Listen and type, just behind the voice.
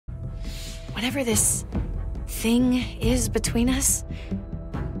whatever this thing is between us,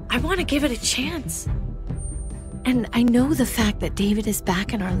 I want to give it a chance. And I know the fact that David is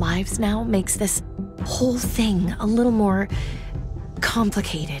back in our lives now makes this whole thing a little more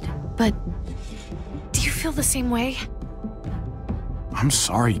complicated. But do you feel the same way? I'm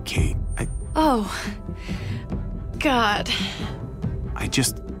sorry, Kate. Oh, God. I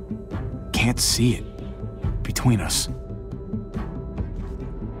just can't see it between us.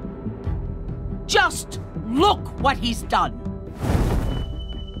 Just look what he's done.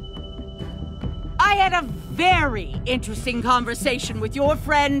 I had a very interesting conversation with your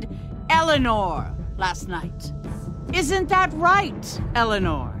friend Eleanor last night. Isn't that right,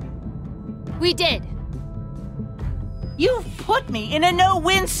 Eleanor? We did. You've put me in a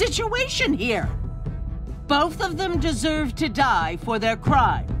no-win situation here. Both of them deserve to die for their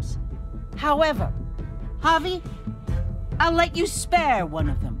crimes. However, Javi, I'll let you spare one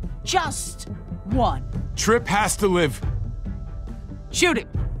of them. Just one. Trip has to live. Shoot him.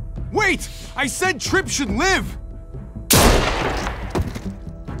 Wait! I said Trip should live!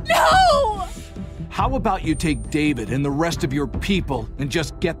 No! How about you take David and the rest of your people and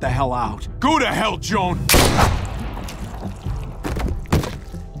just get the hell out? Go to hell, Joan!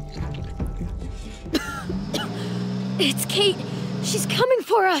 It's Kate. She's coming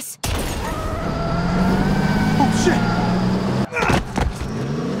for us. Oh, shit!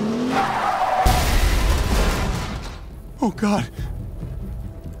 Oh, God.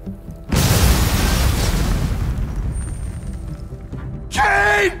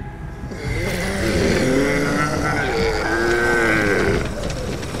 Kate!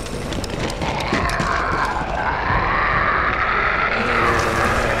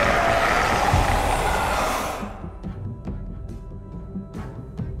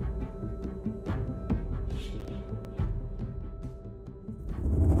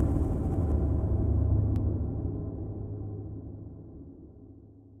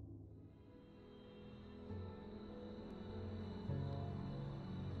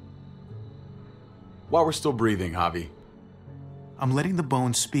 While we're still breathing, Javi. I'm letting the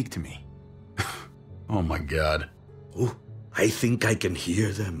bones speak to me. Oh my God. Oh, I think I can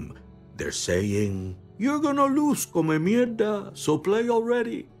hear them. They're saying, "You're gonna lose, come mierda, so play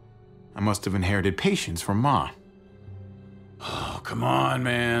already." I must have inherited patience from Ma. Oh, come on,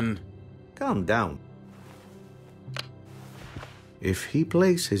 man. Calm down. If he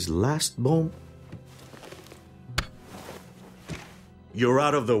plays his last bone, you're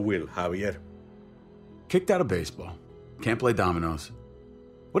out of the will, Javier. Kicked out of baseball. Can't play dominoes.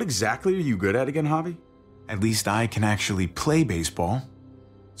 What exactly are you good at again, Javi? At least I can actually play baseball.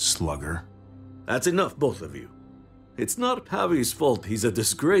 Slugger. That's enough, both of you. It's not Javi's fault he's a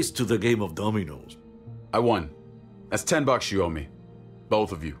disgrace to the game of dominoes. I won. That's $10 you owe me.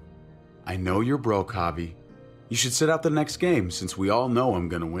 Both of you. I know you're broke, Javi. You should sit out the next game, since we all know I'm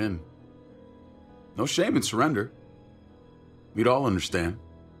gonna win. No shame in surrender. We'd all understand.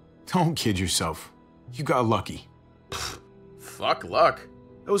 Don't kid yourself. You got lucky. Fuck luck.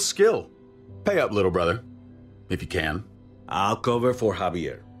 That was skill. Pay up, little brother. If you can. I'll cover for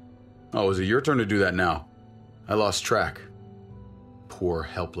Javier. Oh, is it your turn to do that now? I lost track. Poor,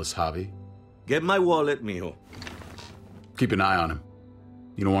 helpless Javi. Get my wallet, mijo. Keep an eye on him.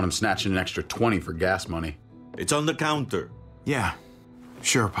 You don't want him snatching an extra 20 for gas money. It's on the counter. Yeah,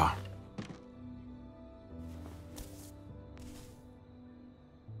 sure, Pa.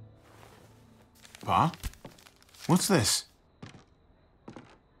 Pa? What's this?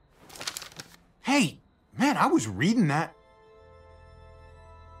 Hey, man, I was reading that.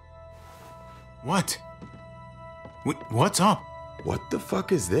 What? What's up? What the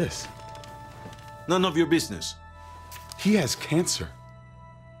fuck is this? None of your business. He has cancer.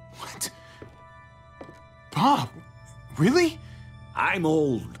 What? Pa, really? I'm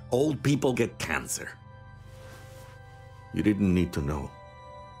old. Old people get cancer. You didn't need to know.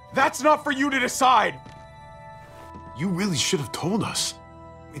 That's not for you to decide! You really should have told us.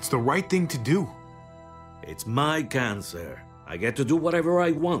 It's the right thing to do. It's my cancer. I get to do whatever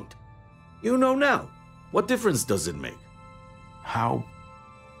I want. You know now. What difference does it make? How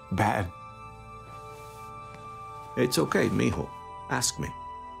bad? It's okay, mijo. Ask me.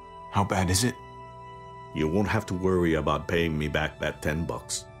 How bad is it? You won't have to worry about paying me back that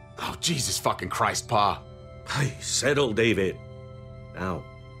 $10. Oh, Jesus fucking Christ, Pa. Hey, settle, David. Now.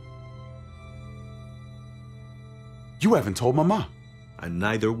 You haven't told Mama. And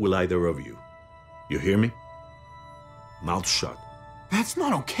neither will either of you. You hear me? Mouth shut. That's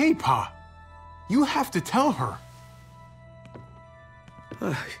not okay, Pa. You have to tell her.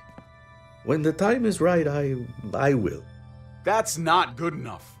 When the time is right, I will. That's not good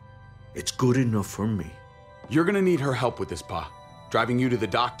enough. It's good enough for me. You're gonna need her help with this, Pa. Driving you to the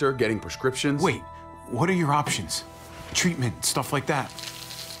doctor, getting prescriptions. Wait, what are your options? Treatment, stuff like that.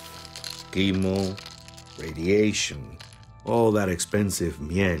 Chemo, radiation, all that expensive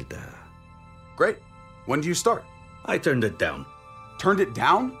mierda. Great. When do you start? I turned it down. Turned it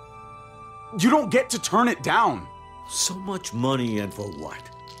down? You don't get to turn it down. So much money, and for what?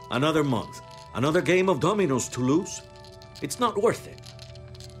 Another month. Another game of dominoes to lose? It's not worth it.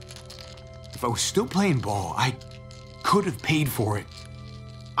 If I was still playing ball, I could have paid for it.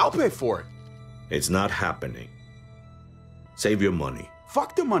 I'll pay for it. It's not happening. Save your money.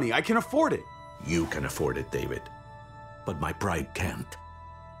 Fuck the money. I can afford it. You can afford it, David. But my pride can't.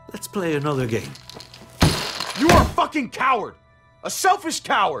 Let's play another game. You are a fucking coward. A selfish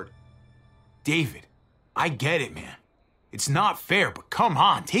coward. David, I get it, man. It's not fair, but come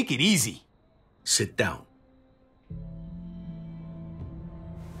on, take it easy. Sit down.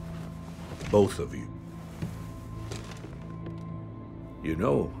 Both of you. You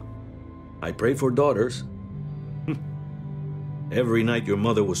know, I pray for daughters. Every night your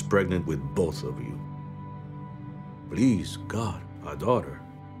mother was pregnant with both of you. Please, God, a daughter.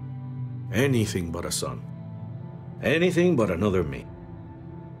 Anything but a son. Anything but another me.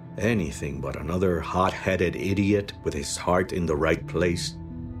 Anything but another hot-headed idiot with his heart in the right place.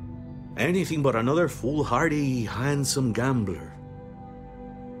 Anything but another foolhardy, handsome gambler.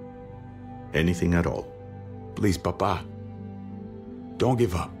 Anything at all. Please, Papa. Don't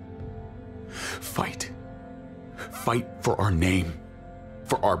give up. Fight. Fight for our name.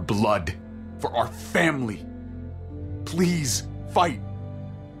 For our blood. For our family. Please, fight.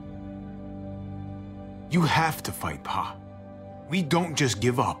 You have to fight, Pa. We don't just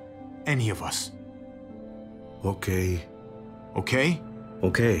give up, any of us. Okay. Okay?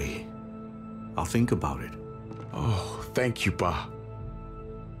 Okay. I'll think about it. Oh, thank you, Pa.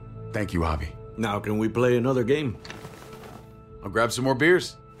 Thank you, Javi. Now can we play another game? I'll grab some more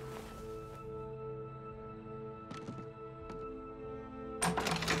beers.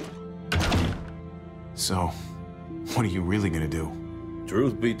 So, what are you really gonna do?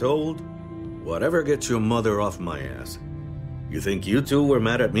 Truth be told, whatever gets your mother off my ass. You think you two were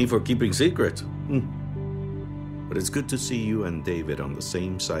mad at me for keeping secrets? But it's good to see you and David on the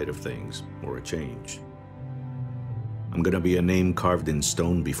same side of things, or a change. I'm gonna be a name carved in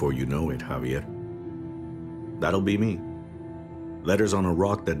stone before you know it, Javier. That'll be me. Letters on a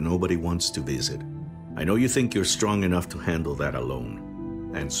rock that nobody wants to visit. I know you think you're strong enough to handle that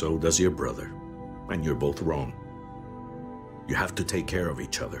alone. And so does your brother. And you're both wrong. You have to take care of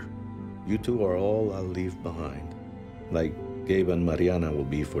each other. You two are all I'll leave behind. Like Gabe and Mariana will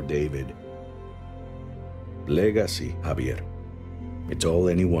be for David. Legacy, Javier. It's all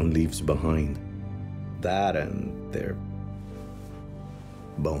anyone leaves behind. That and their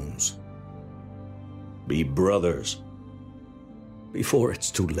bones. Be brothers. Before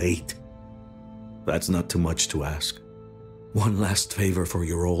it's too late. That's not too much to ask. One last favor for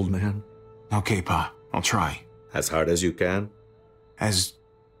your old man. Okay, Pa. I'll try. As hard as you can. As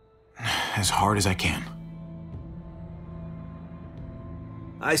hard as I can.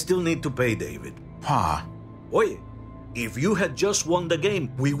 I still need to pay David. Pa. Oye, if you had just won the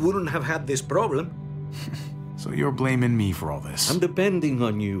game, we wouldn't have had this problem. So you're blaming me for all this? I'm depending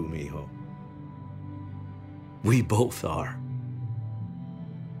on you, mijo. We both are.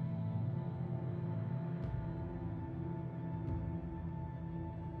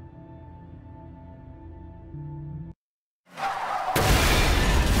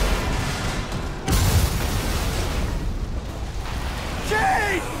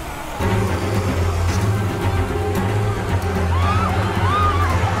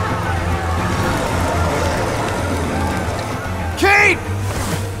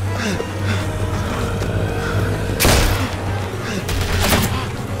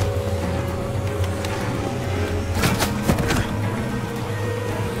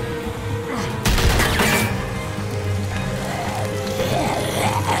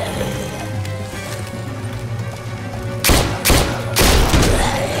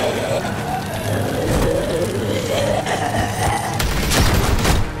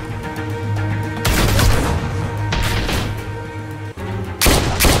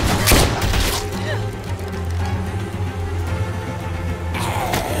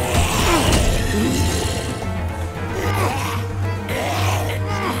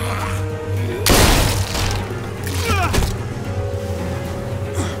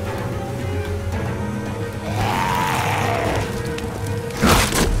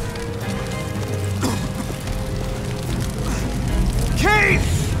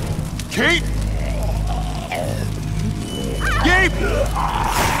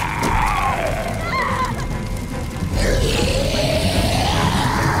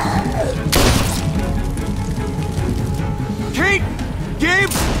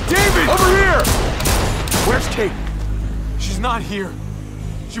 not here.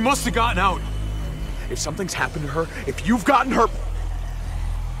 She must have gotten out. If something's happened to her, if you've gotten her,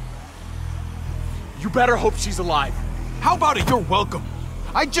 you better hope she's alive. How about it? You're welcome.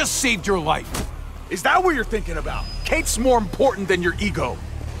 I just saved your life. Is that what you're thinking about? Kate's more important than your ego.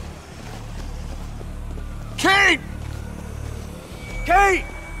 Kate! Kate!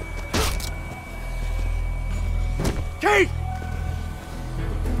 Kate!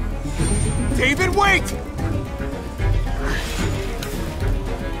 David, wait!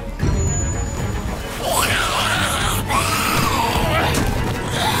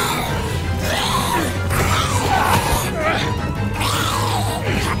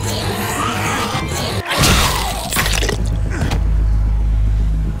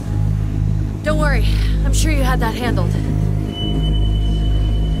 Don't worry. I'm sure you had that handled.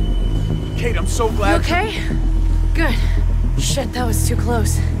 Kate, I'm so You glad. okay? Good. Shit, that was too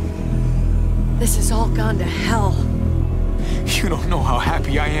close. This has all gone to hell. You don't know how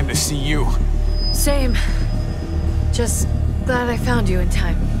happy I am to see you. Same. Just glad I found you in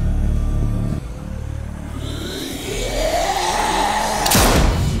time.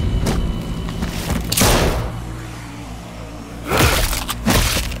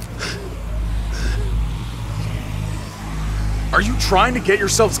 Are you trying to get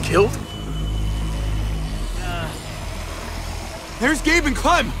yourselves killed? There's Gabe and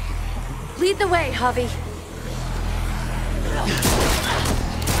Clem. Lead the way, Javi.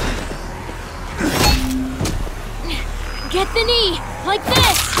 Get the knee, like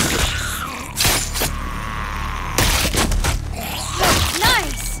this!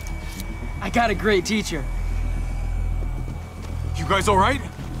 Nice! I got a great teacher. You guys all right?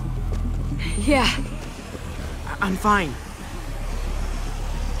 Yeah. I'm fine.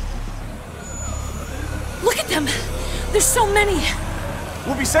 Look at them! There's so many!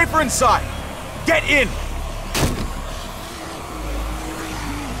 We'll be safer inside. Get in!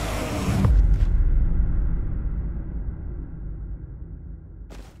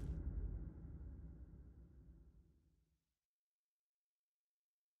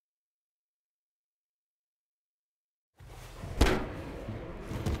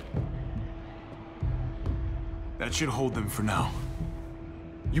 That should hold them for now.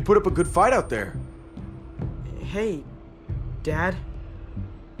 You put up a good fight out there. Hey, Dad.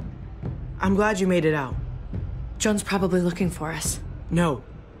 I'm glad you made it out. Joan's probably looking for us. No,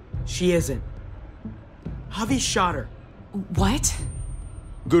 she isn't. Javi shot her. What?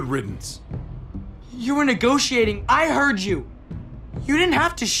 Good riddance. You were negotiating. I heard you. You didn't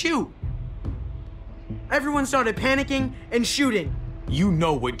have to shoot. Everyone started panicking and shooting. You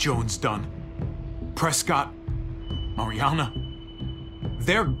know what Joan's done. Prescott, Mariana,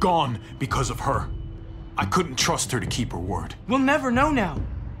 they're gone because of her. I couldn't trust her to keep her word. We'll never know now.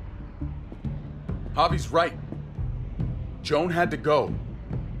 Javi's right. Joan had to go.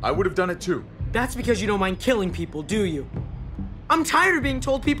 I would have done it too. That's because you don't mind killing people, do you? I'm tired of being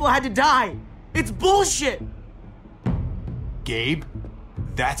told people had to die. It's bullshit. Gabe,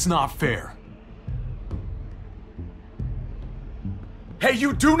 that's not fair. Hey,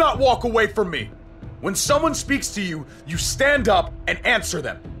 you do not walk away from me. When someone speaks to you, you stand up and answer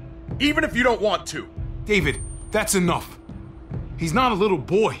them, even if you don't want to. David, that's enough. He's not a little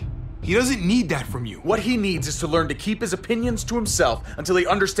boy. He doesn't need that from you. What he needs is to learn to keep his opinions to himself until he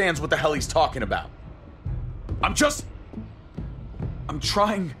understands what the hell he's talking about. I'm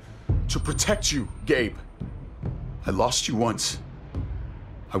trying to protect you, Gabe. I lost you once.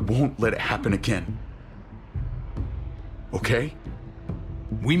 I won't let it happen again. Okay?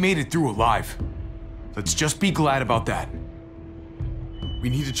 We made it through alive. Let's just be glad about that. We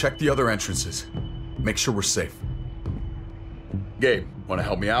need to check the other entrances. Make sure we're safe. Gabe, want to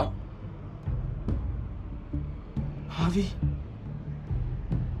help me out? Javi?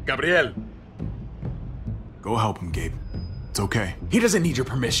 Gabriel, Go help him, Gabe. It's okay. he doesn't need your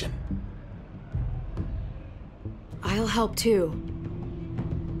permission. I'll help too.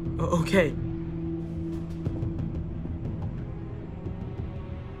 Okay.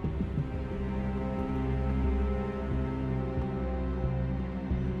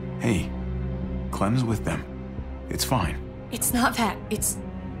 Hey, Clem's with them. It's fine. It's not that. It's...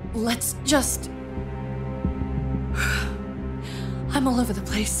 Let's just... I'm all over the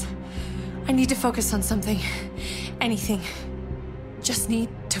place. I need to focus on something. Anything. Just need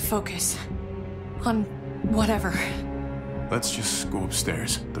to focus. On whatever. Let's just go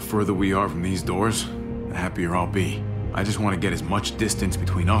upstairs. The further we are from these doors, the happier I'll be. I just want to get as much distance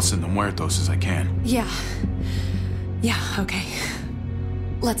between us and the muertos as I can. Yeah. Yeah, okay.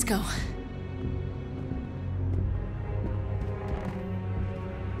 Let's go.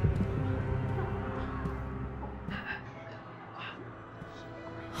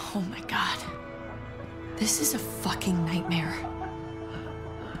 Oh my god. This is a fucking nightmare.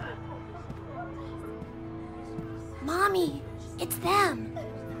 Mommy, it's them.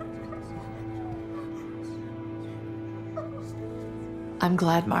 I'm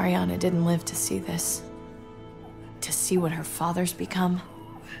glad Mariana didn't live to see this. To see what her father's become.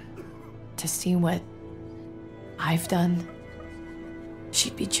 To see what I've done.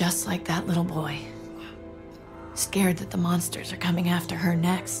 She'd be just like that little boy. Scared that the monsters are coming after her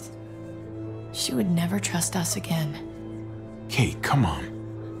next. She would never trust us again. Kate, come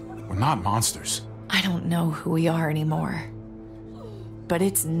on. We're not monsters. I don't know who we are anymore. But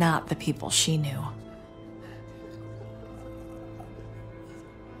it's not the people she knew.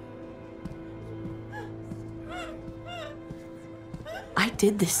 I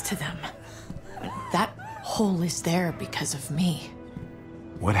did this to them. That hole is there because of me.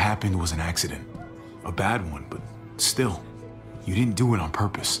 What happened was an accident. A bad one, but still, you didn't do it on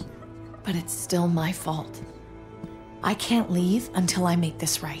purpose. But it's still my fault. I can't leave until I make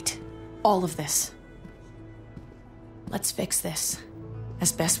this right. All of this. Let's fix this.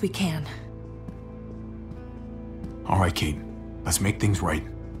 As best we can. All right, Kate. Let's make things right.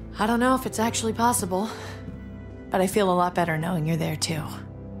 I don't know if it's actually possible, but I feel a lot better knowing you're there too.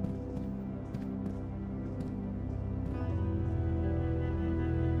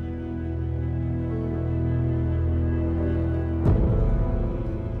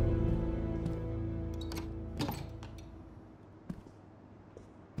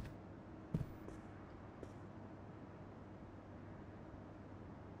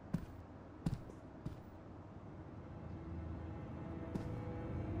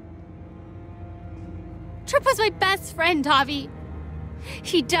 Trip was my best friend, Javi.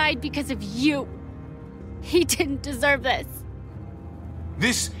 He died because of you. He didn't deserve this.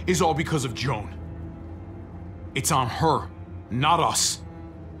 This is all because of Joan. It's on her, not us.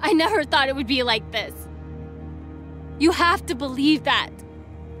 I never thought it would be like this. You have to believe that.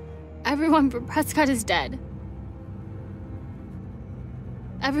 Everyone but Prescott is dead.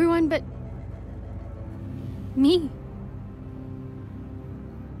 Everyone but me.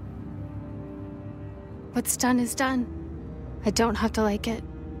 What's done is done. I don't have to like it.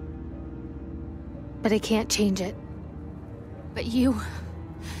 But I can't change it. But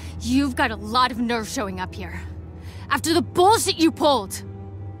you've got a lot of nerve showing up here. After the bullshit you pulled.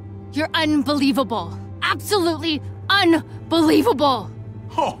 You're unbelievable. Absolutely unbelievable.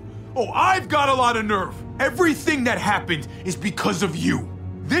 Oh, I've got a lot of nerve. Everything that happened is because of you.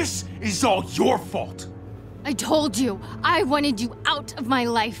 This is all your fault. I told you, I wanted you out of my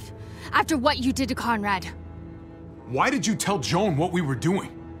life. After what you did to Conrad. Why did you tell Joan what we were doing?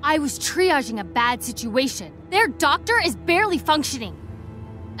 I was triaging a bad situation. Their doctor is barely functioning.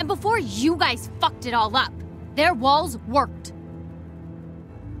 And before you guys fucked it all up, their walls worked.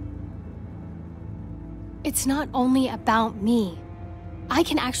 It's not only about me. I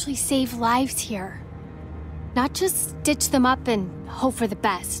can actually save lives here. Not just stitch them up and hope for the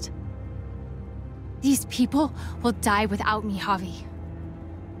best. These people will die without me, Javi.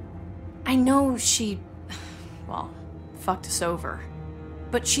 I know she, well, fucked us over.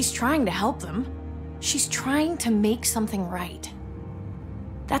 But she's trying to help them. She's trying to make something right.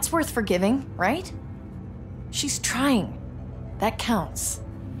 That's worth forgiving, right? She's trying. That counts.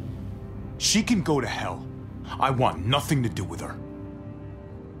 She can go to hell. I want nothing to do with her.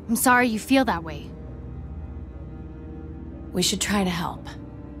 I'm sorry you feel that way. We should try to help.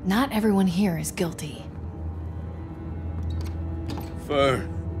 Not everyone here is guilty.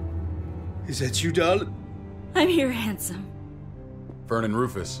 Fern. Is that you, darling? I'm here, handsome. Fern and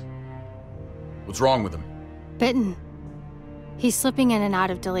Rufus. What's wrong with him? Bitten. He's slipping in and out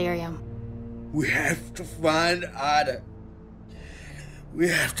of delirium. We have to find Ada. We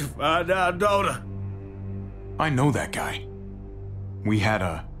have to find our daughter. I know that guy. We had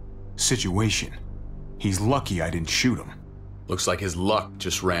a situation. He's lucky I didn't shoot him. Looks like his luck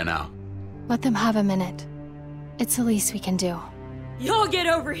just ran out. Let them have a minute. It's the least we can do. Y'all get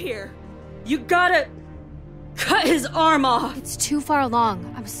over here. You gotta cut his arm off. It's too far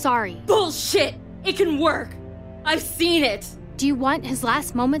along. I'm sorry. Bullshit! It can work. I've seen it. Do you want his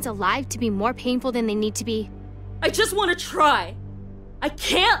last moments alive to be more painful than they need to be? I just want to try. I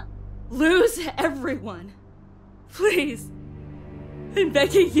can't lose everyone. Please. I'm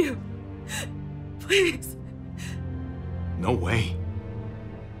begging you. Please. No way.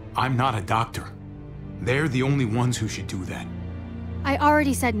 I'm not a doctor. They're the only ones who should do that. I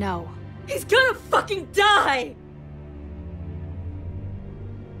already said no. He's gonna fucking die!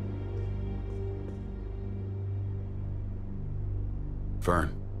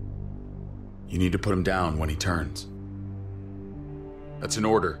 Fern, you need to put him down when he turns. That's an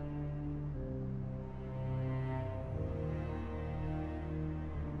order.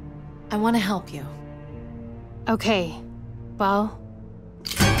 I want to help you. Okay, well...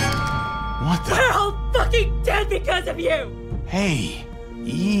 What the? We're all fucking dead because of you! Hey,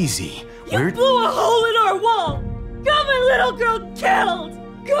 easy. You blew a hole in our wall! Got my little girl killed!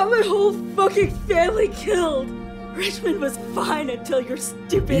 Got my whole fucking family killed! Richmond was fine until your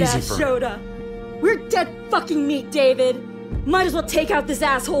stupid ass showed up. We're dead fucking meat, David. Might as well take out this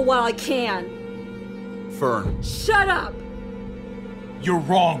asshole while I can. Fern. Shut up! You're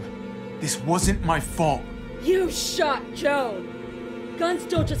wrong. This wasn't my fault. You shot Joan. Guns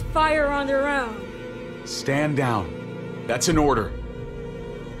don't just fire on their own. Stand down. That's an order.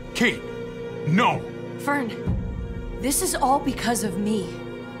 Kate, no. Fern, this is all because of me.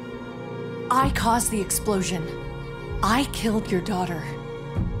 I caused the explosion. I killed your daughter.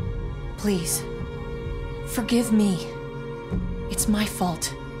 Please, forgive me. It's my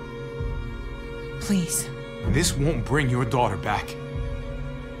fault. Please. This won't bring your daughter back.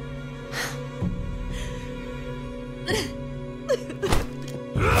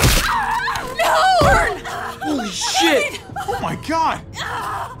 No! Fern! Holy shit! Oh my god!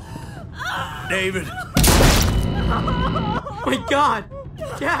 David. Oh my god!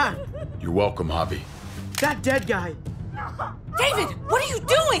 Dad! You're welcome, Javi. That dead guy! David, what are you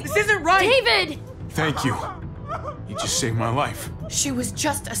doing? This isn't right! David! Thank you. You just saved my life. She was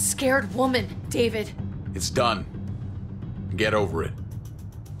just a scared woman, David. It's done. Get over it.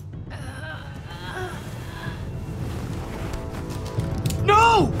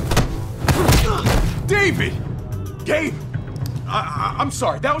 No! David! Gabe! I'm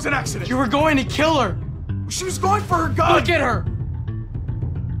sorry, that was an accident. You were going to kill her! She was going for her gun! Look at her!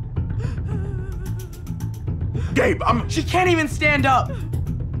 Gabe, She can't even stand up!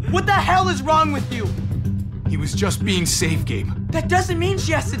 What the hell is wrong with you? He was just being safe, Gabe. That doesn't mean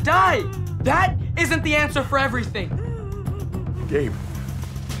she has to die! That isn't the answer for everything! Gabe,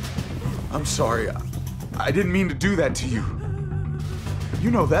 I'm sorry. I didn't mean to do that to you. You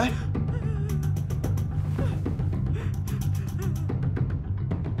know that.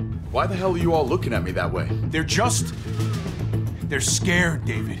 Why the hell are you all looking at me that way? They're scared,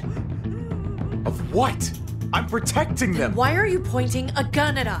 David. Of what? I'm protecting them. Why are you pointing a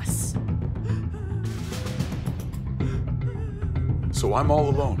gun at us? So I'm all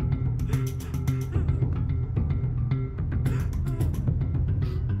alone.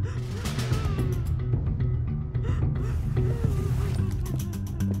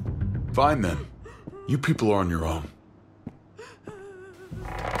 Fine then. You people are on your own.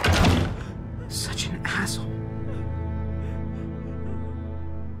 Such an asshole.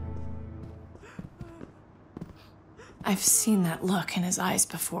 I've seen that look in his eyes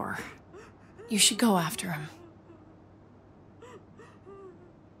before. You should go after him.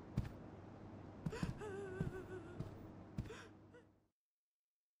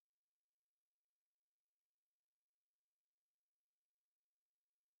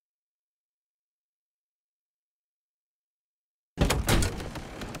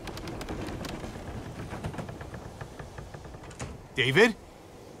 David?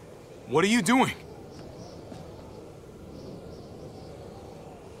 What are you doing?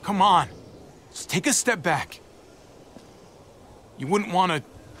 Come on. Just take a step back. You wouldn't want to,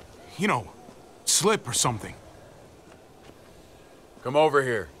 slip or something. Come over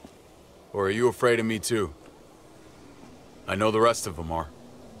here. Or are you afraid of me too? I know the rest of them are.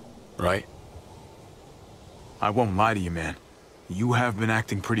 Right? I won't lie to you, man. You have been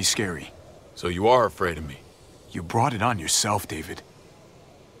acting pretty scary. So you are afraid of me? You brought it on yourself, David.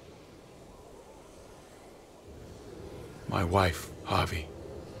 My wife, Javi.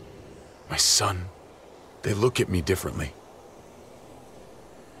 My son. They look at me differently.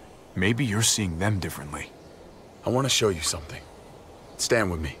 Maybe you're seeing them differently. I want to show you something.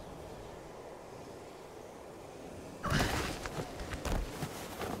 Stand with me.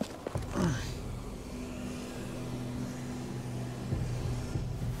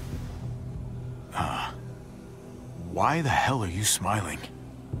 Why the hell are you smiling?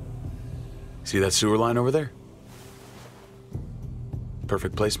 See that sewer line over there?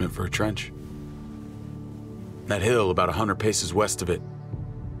 Perfect placement for a trench. That hill about 100 paces west of it.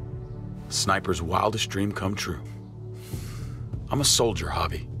 Sniper's wildest dream come true. I'm a soldier,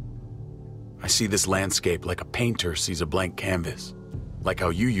 Javi. I see this landscape like a painter sees a blank canvas. Like how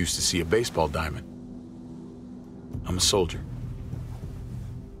you used to see a baseball diamond. I'm a soldier.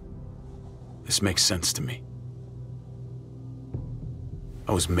 This makes sense to me.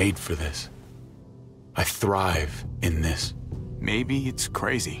 I was made for this. I thrive in this. Maybe it's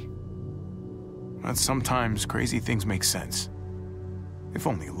crazy. But sometimes crazy things make sense. If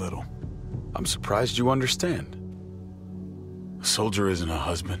only a little. I'm surprised you understand. A soldier isn't a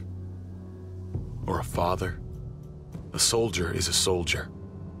husband, or a father. A soldier is a soldier.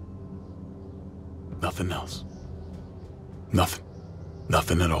 Nothing else. Nothing.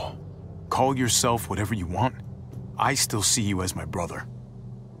 Nothing at all. Call yourself whatever you want. I still see you as my brother.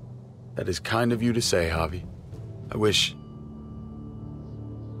 That is kind of you to say, Javi. I wish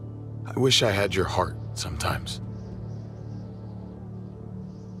I had your heart sometimes.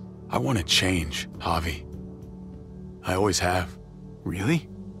 I want to change, Javi. I always have. Really?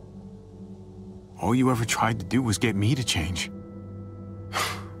 All you ever tried to do was get me to change.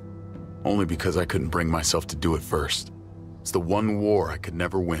 Only because I couldn't bring myself to do it first. It's the one war I could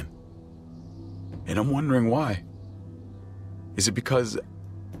never win. And I'm wondering why. Is it because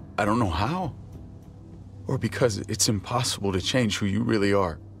I don't know how? Or because it's impossible to change who you really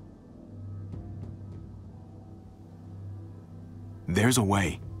are? There's a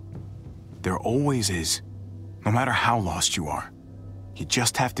way. There always is. No matter how lost you are. You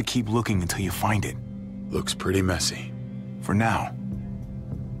just have to keep looking until you find it. Looks pretty messy. For now.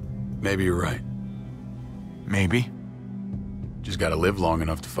 Maybe you're right. Maybe. Just gotta live long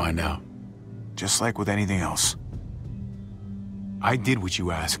enough to find out. Just like with anything else. I did what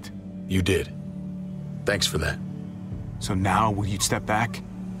you asked. You did. Thanks for that. So now, will you step back?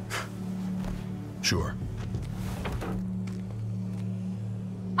 Sure.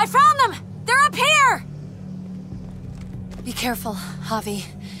 I found them! They're up here! Be careful, Javi.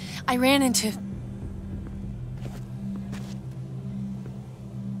 I ran into...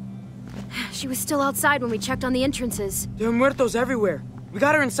 She was still outside when we checked on the entrances. There are muertos everywhere. We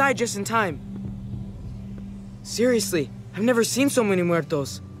got her inside just in time. Seriously, I've never seen so many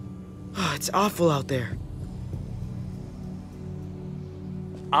muertos. Oh, it's awful out there.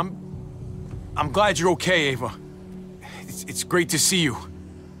 I'm glad you're okay, Ava. It's great to see you.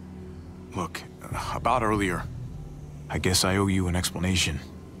 Look, about earlier, I guess I owe you an explanation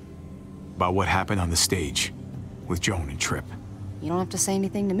about what happened on the stage with Joan and Tripp. You don't have to say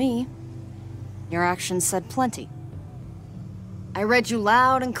anything to me. Your actions said plenty. I read you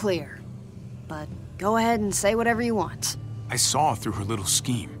loud and clear, but go ahead and say whatever you want. I saw through her little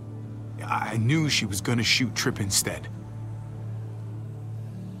scheme. I knew she was gonna shoot Tripp instead.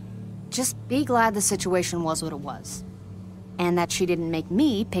 Just be glad the situation was what it was. And that she didn't make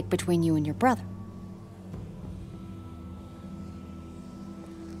me pick between you and your brother.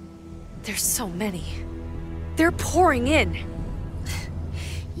 There's so many. They're pouring in.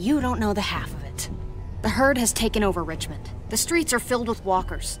 You don't know the half of it. The herd has taken over Richmond. The streets are filled with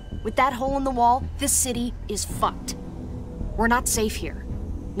walkers. With that hole in the wall, this city is fucked. We're not safe here.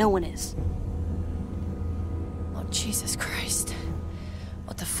 No one is. Oh, Jesus Christ.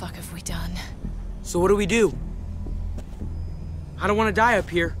 What the fuck have we done? So what do we do? I don't want to die up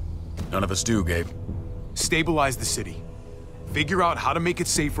here. None of us do, Gabe. Stabilize the city. Figure out how to make it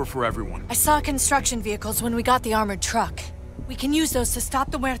safer for everyone. I saw construction vehicles when we got the armored truck. We can use those to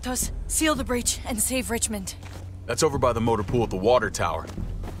stop the muertos, seal the breach, and save Richmond. That's over by the motor pool at the water tower.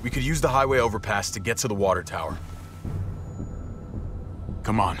 We could use the highway overpass to get to the water tower.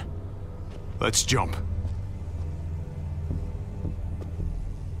 Come on. Let's jump.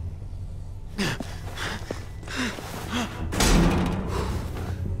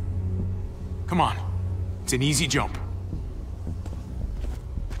 Come on. It's an easy jump.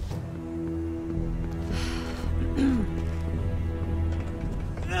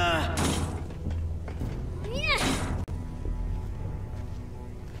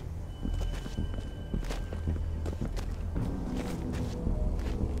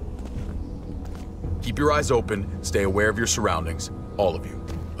 Keep your eyes open, stay aware of your surroundings, all of you.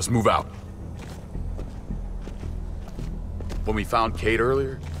 Let's move out. When we found Kate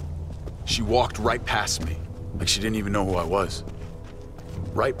earlier, she walked right past me, like she didn't even know who I was.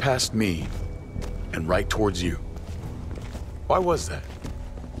 Right past me, and right towards you. Why was that?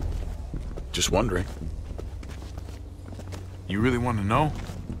 Just wondering. You really want to know?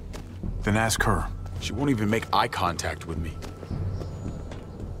 Then ask her. She won't even make eye contact with me.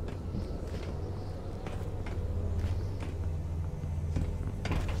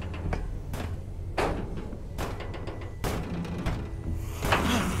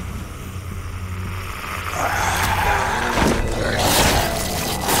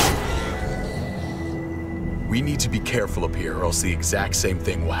 We need to be careful up here or else the exact same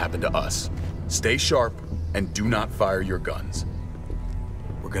thing will happen to us. Stay sharp and do not fire your guns.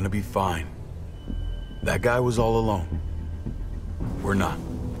 We're gonna be fine. That guy was all alone. We're not.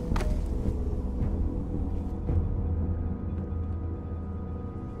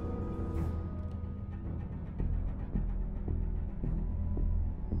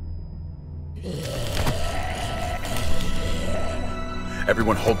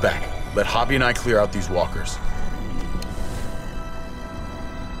 Everyone hold back. Let Javi and I clear out these walkers.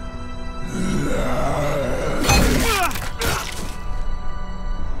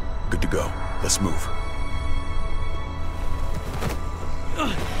 Good to go. Let's move.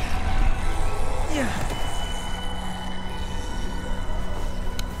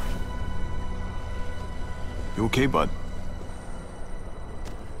 You okay, bud?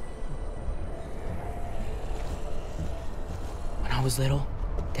 When I was little,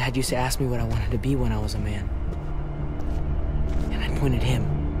 Dad used to ask me what I wanted to be when I was a man. And I'd point at him.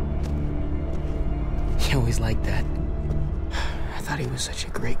 He always liked that. I thought he was such a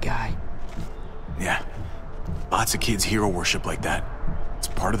great guy. Yeah. Lots of kids hero worship like that. It's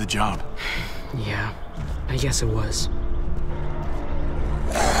part of the job. Yeah, I guess it was.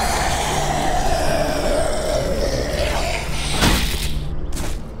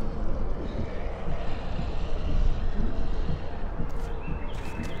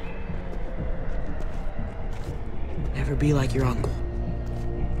 Never be like your uncle.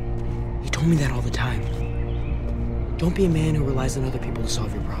 He told me that all the time. Don't be a man who relies on other people to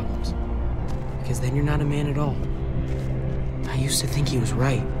solve your problems. Because then you're not a man at all. I used to think he was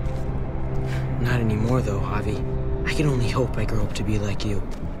right. Not anymore, though, Javi. I can only hope I grow up to be like you.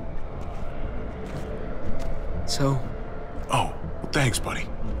 So... Oh, well, thanks, buddy.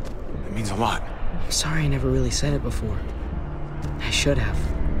 It means a lot. I'm sorry I never really said it before. I should have.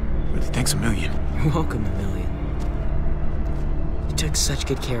 Really, thanks a million. You're welcome, a million. You took such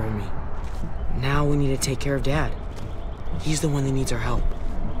good care of me. Now we need to take care of Dad. He's the one that needs our help.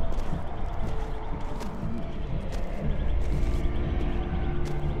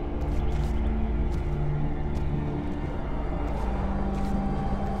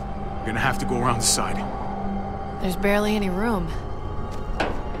 We're gonna have to go around the side. There's barely any room.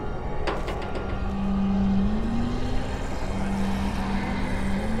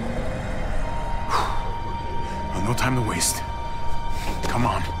 Well, no time to waste. Come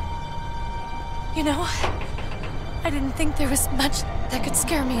on. You know, I didn't think there was much that could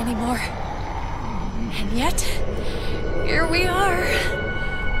scare me anymore. And yet, here we are.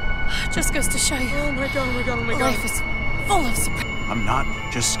 Just goes to show you. Oh my god, oh my god, oh my god. Life is full of surprises. I'm not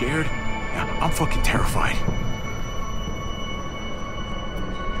just scared. Yeah, I'm fucking terrified.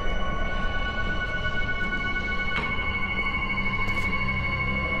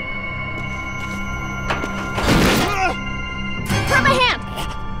 Grab my hand!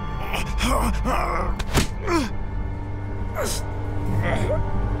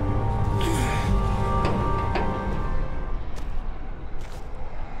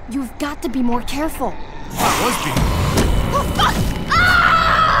 You've got to be more careful. I was being... Oh, fuck!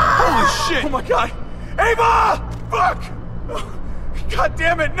 Holy shit! Oh my god! Ava! Fuck! Oh, god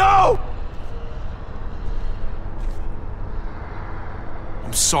damn it, no!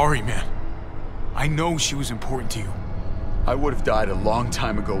 I'm sorry, man. I know she was important to you. I would have died a long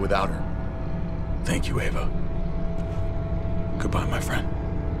time ago without her. Thank you, Ava. Goodbye, my friend.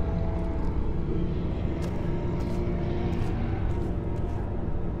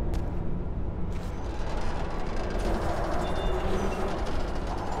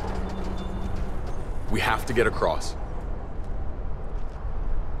 We have to get across.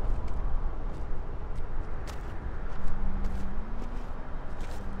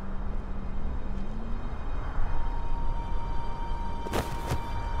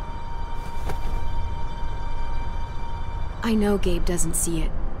 I know Gabe doesn't see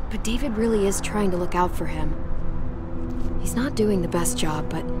it, but David really is trying to look out for him. He's not doing the best job,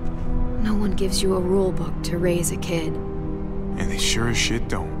 but no one gives you a rule book to raise a kid. And they sure as shit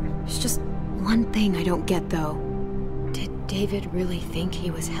don't. There's just one thing I don't get, though. Did David really think he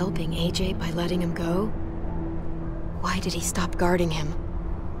was helping AJ by letting him go? Why did he stop guarding him?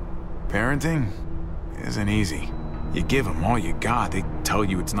 Parenting isn't easy. You give them all you got, they tell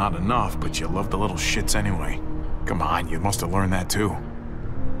you it's not enough, but you love the little shits anyway. Come on, you must have learned that too.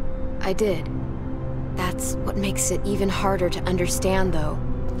 I did. That's what makes it even harder to understand, though.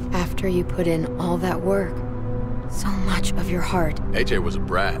 After you put in all that work. So much of your heart. AJ was a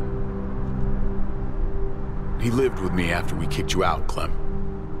brat. He lived with me after we kicked you out, Clem.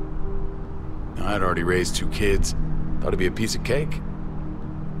 I'd already raised 2 kids. Thought it'd be a piece of cake.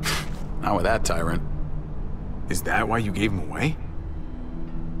 Not with that tyrant. Is that why you gave him away?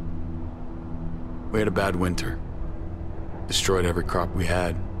 We had a bad winter. Destroyed every crop we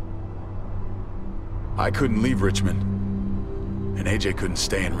had. I couldn't leave Richmond. And AJ couldn't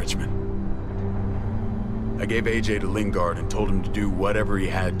stay in Richmond. I gave AJ to Lingard and told him to do whatever he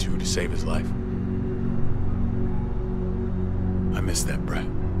had to save his life. I miss that brat.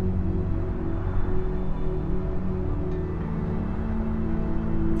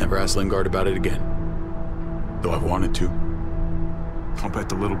 Never never asked Lingard about it again. Though I've wanted to. I'll bet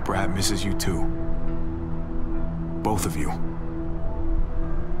the little brat misses you too. Both of you.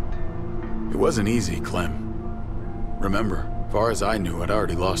 It wasn't easy, Clem. Remember, far as I knew, I'd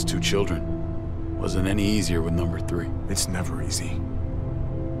already lost 2 children. Wasn't any easier with number 3. It's never easy.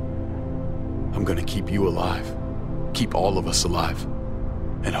 I'm gonna keep you alive. Keep all of us alive.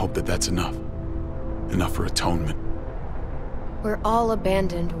 And hope that that's enough. Enough for atonement. We're all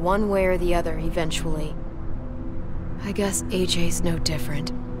abandoned one way or the other eventually. I guess AJ's no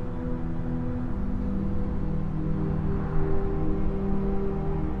different.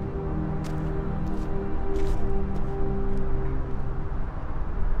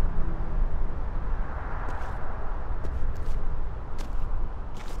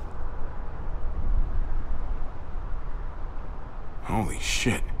 Holy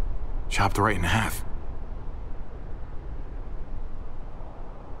shit. Chopped right in half.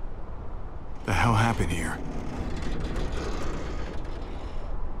 The hell happened here?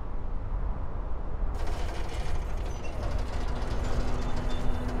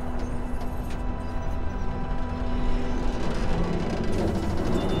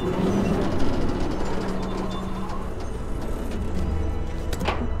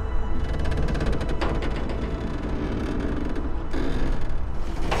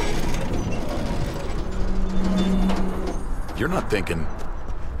 You're not thinking...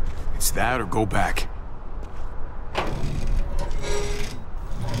 It's that or go back.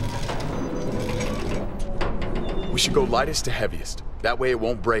 We should go lightest to heaviest. That way it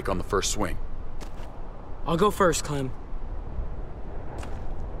won't break on the first swing. I'll go first, Clem.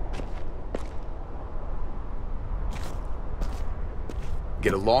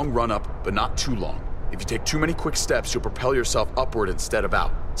 Get a long run up, but not too long. If you take too many quick steps, you'll propel yourself upward instead of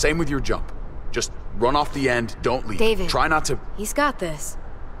out. Same with your jump. Just run off the end, don't leave. David. Try not to... He's got this.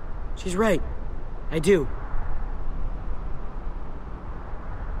 She's right. I do.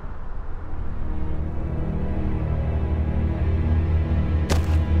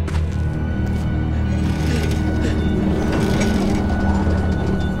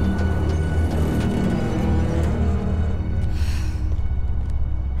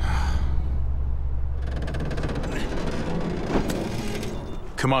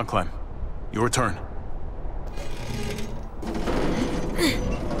 Come on, Clem. Your turn.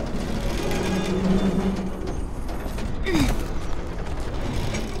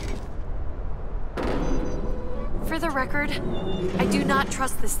 For the record, I do not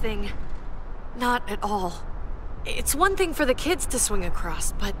trust this thing. Not at all. It's one thing for the kids to swing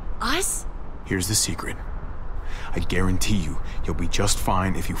across, but us? Here's the secret. I guarantee you'll be just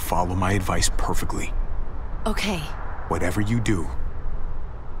fine if you follow my advice perfectly. Okay. Whatever you do,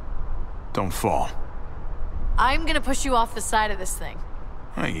 don't fall. I'm gonna push you off the side of this thing.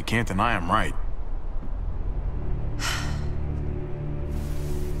 Hey, you can't deny I'm right.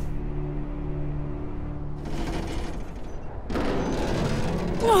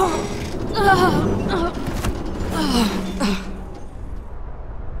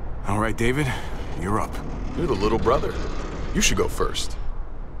 All right, David, you're up. You're the little brother. You should go first.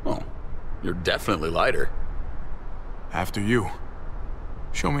 Oh, you're definitely lighter. After you.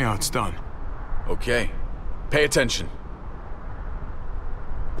 Show me how it's done. Okay. Pay attention.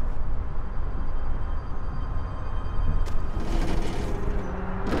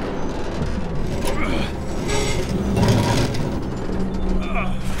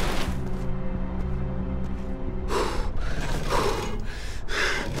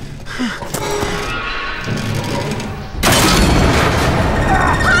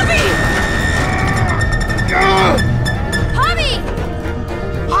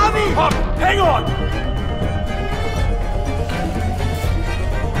 Hang on!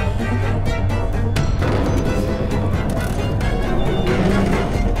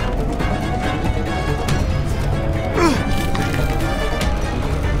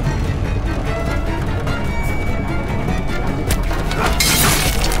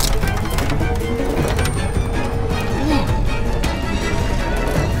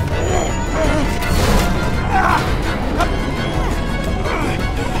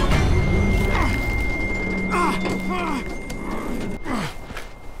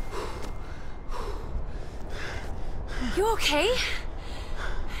 You okay?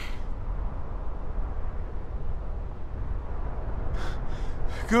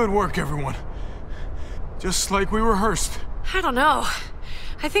 Good work, everyone. Just like we rehearsed. I don't know.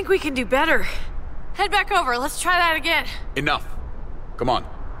 I think we can do better. Head back over. Let's try that again. Enough. Come on.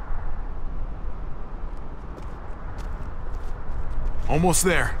 Almost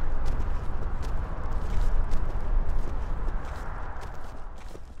there.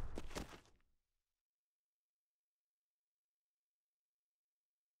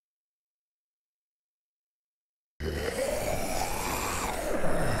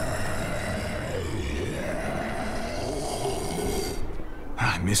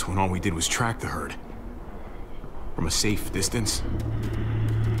 miss when all we did was track the herd. From a safe distance.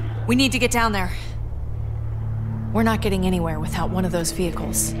 We need to get down there. We're not getting anywhere without one of those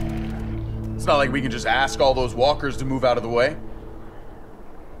vehicles. It's not like we can just ask all those walkers to move out of the way.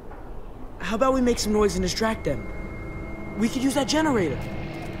 How about we make some noise and distract them? We could use that generator.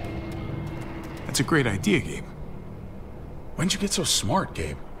 That's a great idea, Gabe. When'd you get so smart,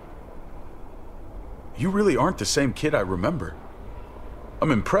 Gabe? You really aren't the same kid I remember.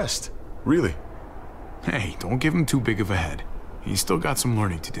 I'm impressed, really. Hey, don't give him too big of a head. He's still got some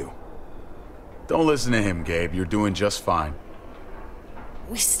learning to do. Don't listen to him, Gabe. You're doing just fine.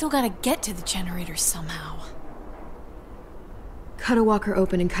 We still gotta get to the generator somehow. Cut a walker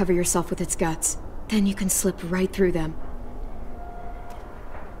open and cover yourself with its guts. Then you can slip right through them.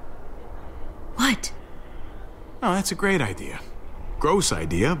 What? Oh, that's a great idea. Gross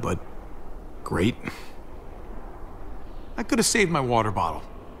idea, but great. I could have saved my water bottle.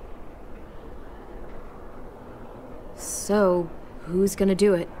 So, who's gonna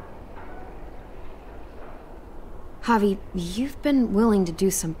do it? Javi, you've been willing to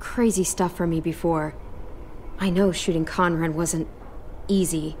do some crazy stuff for me before. I know shooting Conrad wasn't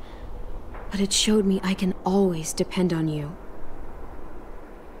easy, but it showed me I can always depend on you.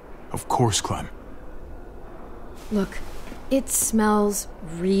 Of course, Clem. Look, it smells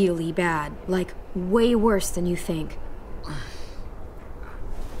really bad, like way worse than you think.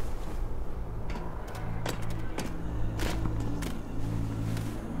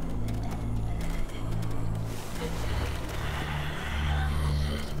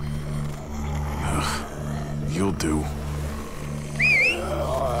 You'll do.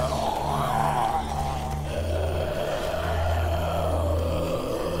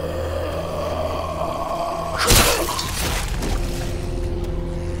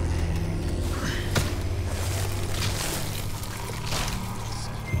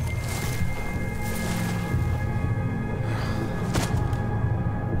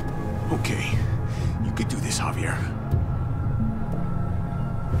 Okay, you could do this, Javier.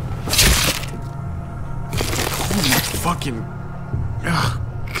 Fucking... Oh,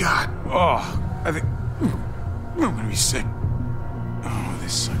 God. Oh, I think... I'm gonna be sick. Oh,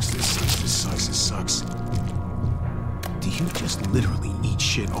 this sucks, this sucks, this sucks, this sucks. Do you just literally eat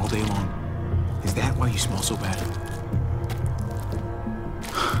shit all day long? Is that why you smell so bad?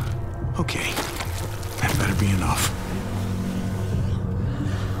 Okay. That better be enough.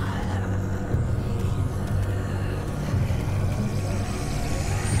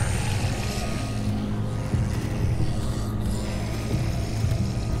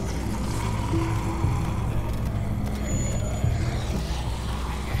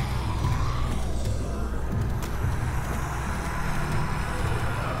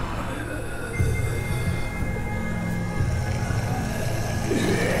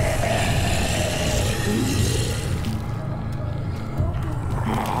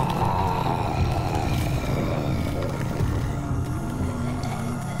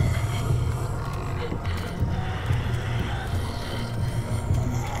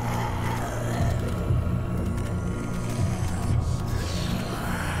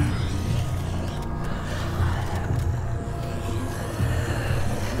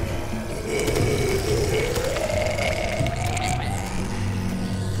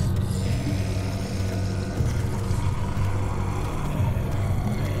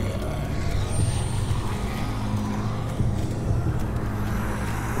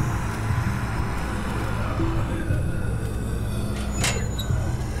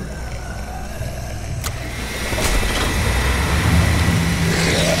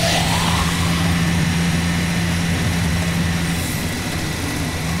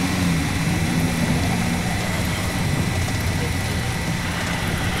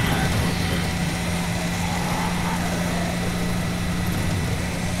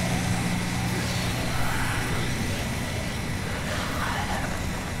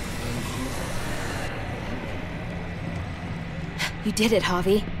 You did it,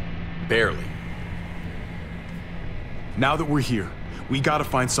 Javi. Barely. Now that we're here, we gotta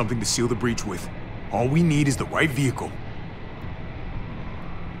find something to seal the breach with. All we need is the right vehicle.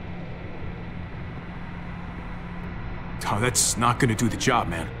 Oh, that's not gonna do the job,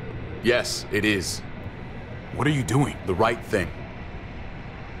 man. Yes, it is. What are you doing? The right thing.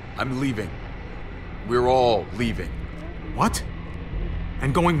 I'm leaving. We're all leaving. What?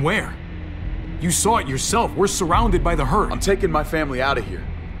 And going where? You saw it yourself. We're surrounded by the herd. I'm taking my family out of here.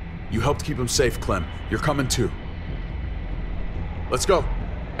 You helped keep them safe, Clem. You're coming too. Let's go.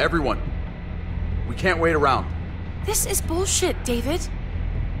 Everyone. We can't wait around. This is bullshit, David.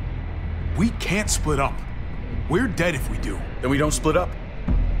 We can't split up. We're dead if we do. Then we don't split up.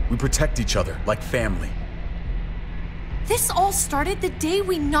 We protect each other like family. This all started the day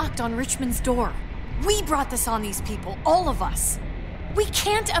we knocked on Richmond's door. We brought this on these people, all of us. We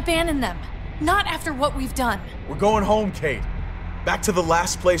can't abandon them. Not after what we've done. We're going home, Kate. Back to the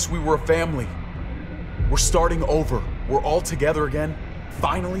last place we were a family. We're starting over. We're all together again.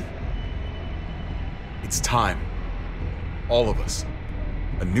 Finally. It's time. All of us.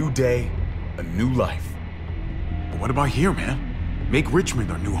 A new day, a new life. But what about here, man? Make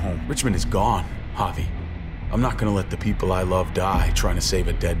Richmond our new home. Richmond is gone, Javi. I'm not gonna let the people I love die trying to save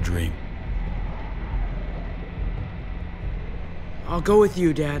a dead dream. I'll go with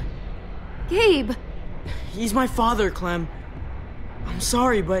you, Dad. Gabe! He's my father, Clem. I'm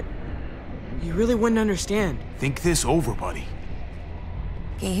sorry, but you really wouldn't understand. Think this over, buddy.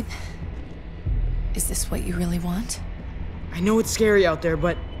 Gabe, is this what you really want? I know it's scary out there,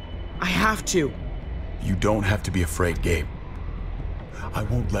 but I have to. You don't have to be afraid, Gabe. I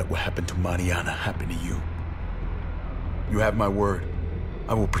won't let what happened to Mariana happen to you. You have my word.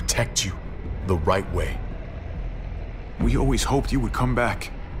 I will protect you the right way. We always hoped you would come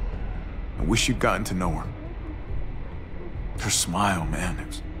back. I wish you'd gotten to know her. Her smile, man,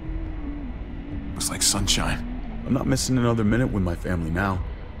 it was like sunshine. I'm not missing another minute with my family now.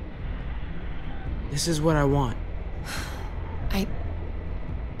 This is what I want.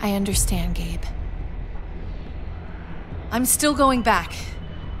 I understand, Gabe. I'm still going back.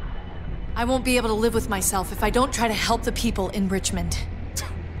 I won't be able to live with myself if I don't try to help the people in Richmond.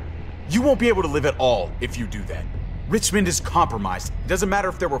 You won't be able to live at all if you do that. Richmond is compromised. It doesn't matter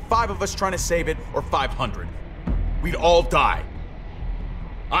if there were 5 of us trying to save it or 500. We'd all die.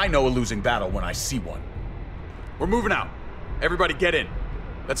 I know a losing battle when I see one. We're moving out. Everybody get in.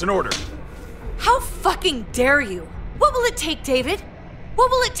 That's an order. How fucking dare you? What will it take, David? What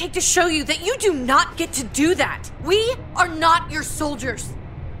will it take to show you that you do not get to do that? We are not your soldiers.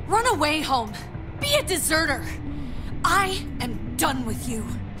 Run away home. Be a deserter. I am done with you.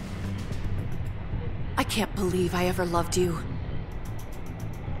 I can't believe I ever loved you.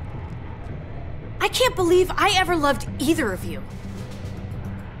 I can't believe I ever loved either of you.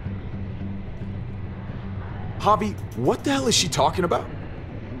 Javi, what the hell is she talking about?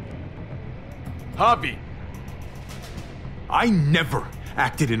 Javi! I never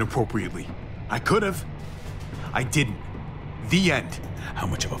acted inappropriately. I could have. I didn't. The end. How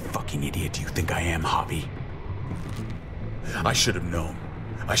much of a fucking idiot do you think I am, Javi? I should have known.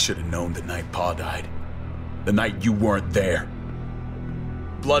 I should have known the night Pa died. The night you weren't there.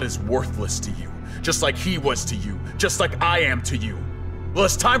 Blood is worthless to you, just like he was to you, just like I am to you. Well,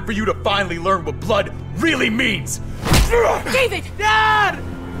 it's time for you to finally learn what blood really means. David! Dad!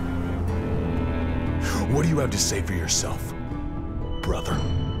 What do you have to say for yourself, brother?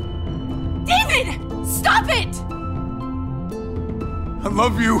 David! Stop it! I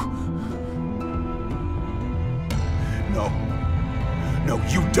love you. No. No,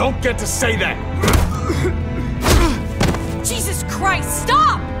 you don't get to say that! Jesus Christ,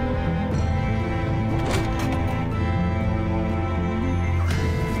 stop!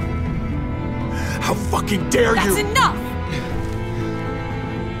 How fucking dare you! That's enough!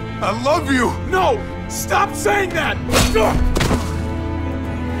 I love you! No! Stop saying that!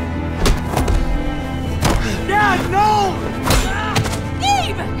 Dad, no!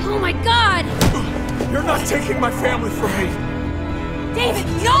 Gabe! Oh my God! You're not taking my family from me! David,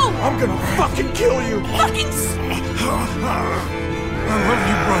 no! I'm gonna fucking kill you! Fucking I love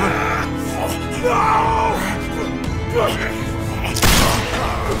you, brother. No!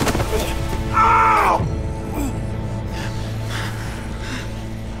 Ow!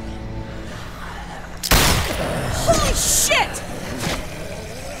 Holy shit!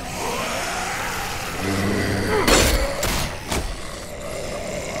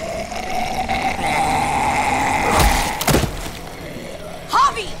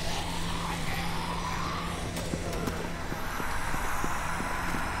 Javi!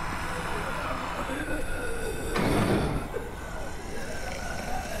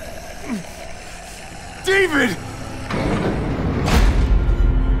 David!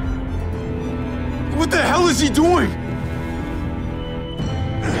 What the hell is he doing?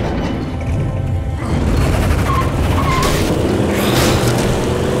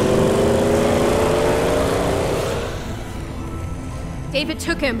 David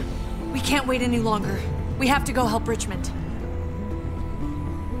took him. We can't wait any longer. We have to go help Richmond.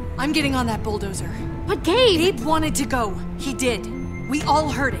 I'm getting on that bulldozer. But Gabe! Gabe wanted to go. He did. We all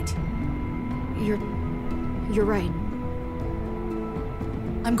heard it. You're right.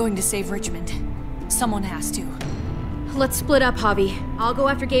 I'm going to save Richmond. Someone has to. Let's split up, Javi. I'll go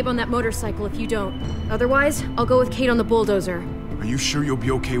after Gabe on that motorcycle if you don't. Otherwise, I'll go with Kate on the bulldozer. Are you sure you'll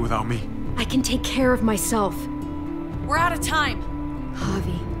be okay without me? I can take care of myself. We're out of time.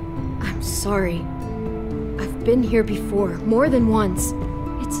 Javi, I'm sorry. I've been here before, more than once.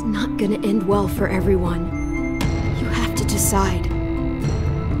 It's not gonna end well for everyone. You have to decide.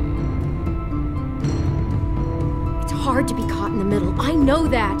 It's hard to be caught in the middle. I know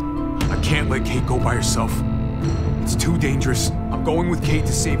that. I can't let Kate go by herself. It's too dangerous. I'm going with Kate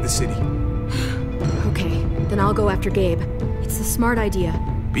to save the city. Okay, then I'll go after Gabe. It's a smart idea.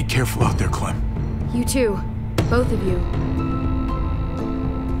 Be careful out there, Clem. You too. Both of you.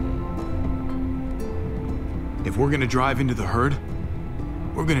 If we're gonna drive into the herd,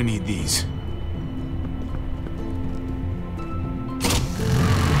 we're gonna need these.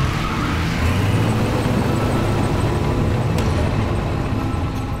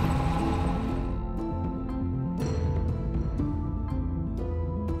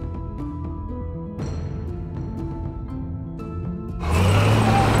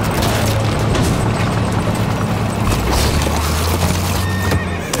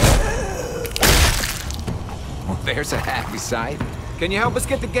 There's a happy sight. Can you help us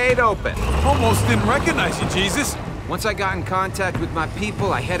get the gate open? Almost didn't recognize you, Jesus. Once I got in contact with my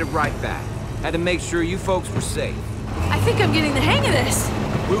people, I headed right back. Had to make sure you folks were safe. I think I'm getting the hang of this.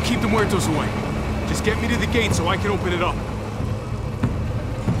 We'll keep the muertos away. Just get me to the gate so I can open it up.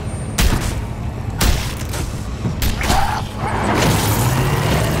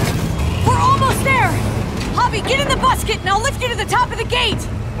 We're almost there! Javi, get in the busket and I'll lift you to the top of the gate!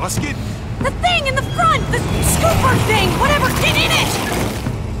 Busket? The thing in the front! The scooper thing! Whatever! Get in it!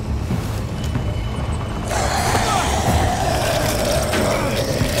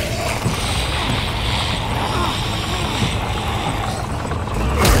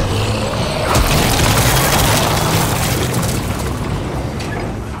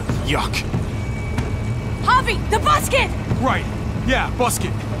 Yuck. Javi, the busket! Right. Yeah,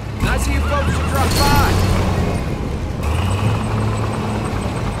 busket. Nice of you folks to drop by.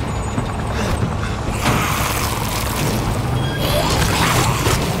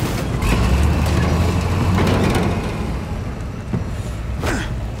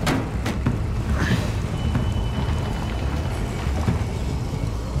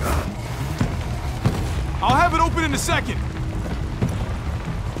 I'll have it open in a second.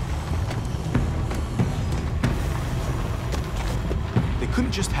 They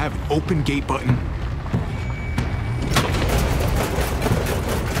couldn't just have an open gate button.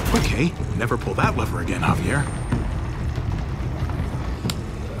 Okay, never pull that lever again, Javier.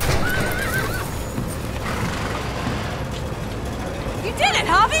 You did it,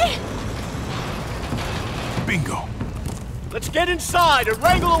 Javi! Bingo. Let's get inside and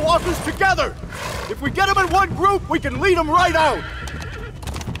wrangle the walkers together! If we get them in one group, we can lead them right out!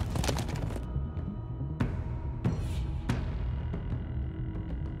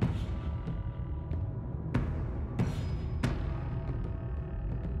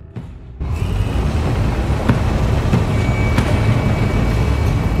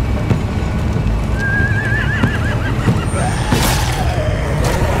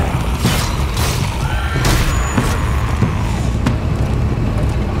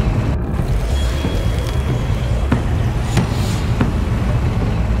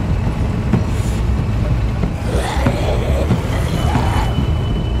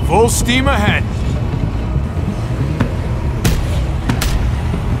 Full steam ahead.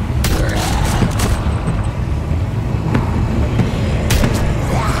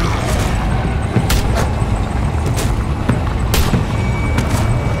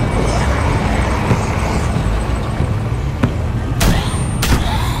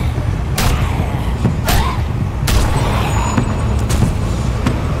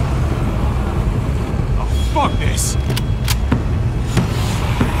 Oh, fuck this.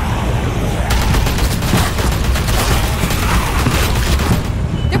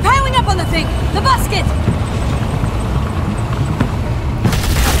 On the thing! The basket!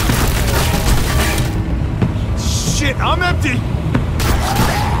 Shit, I'm empty!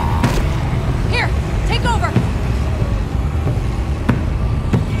 Here, take over!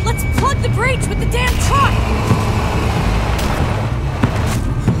 Let's plug the breach with the damn truck!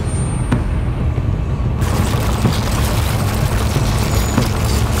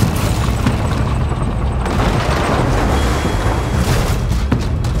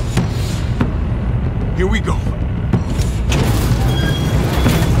 Here we go.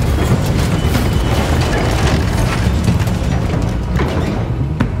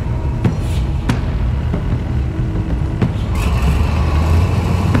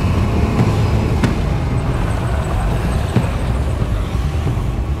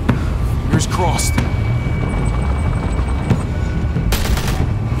 Fingers crossed.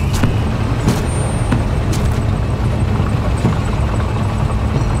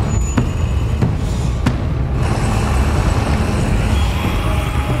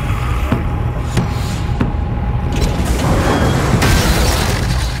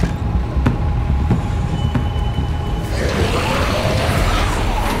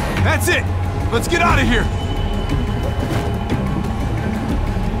 Let's get out of here!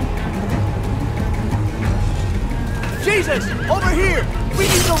 Jesus! Over here! We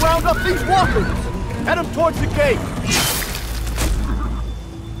need to round up these walkers! Head them towards the gate!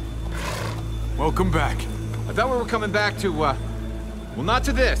 Welcome back. I thought we were coming back to, well, not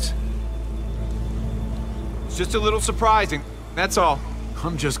to this. It's just a little surprising, that's all.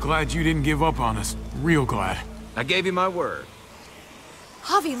 I'm just glad you didn't give up on us. Real glad. I gave you my word.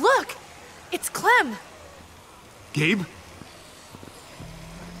 Javi, look! It's Clem! Gabe?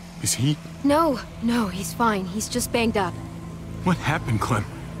 Is he? No, he's fine. He's just banged up. What happened, Clem?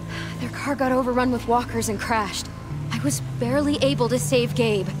 Their car got overrun with walkers and crashed. I was barely able to save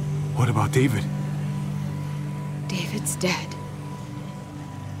Gabe. What about David? David's dead.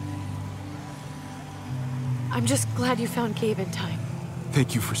 I'm just glad you found Gabe in time.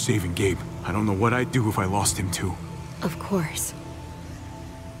 Thank you for saving Gabe. I don't know what I'd do if I lost him too. Of course.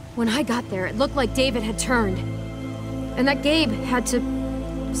 When I got there, it looked like David had turned. And that Gabe had to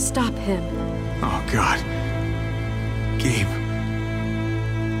stop him. Oh, God. Gabe.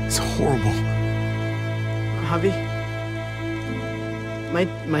 It's horrible. Javi?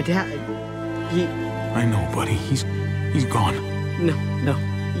 My dad, he... I know, buddy. He's gone. No.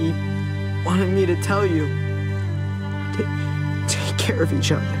 He wanted me to tell you. Take care of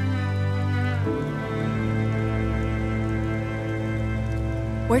each other.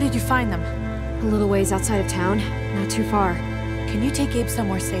 Where did you find them? A little ways outside of town. Not too far. Can you take Gabe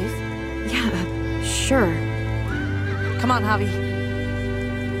somewhere safe? Yeah, sure. Come on, Javi.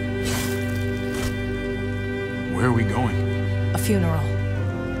 Where are we going? A funeral.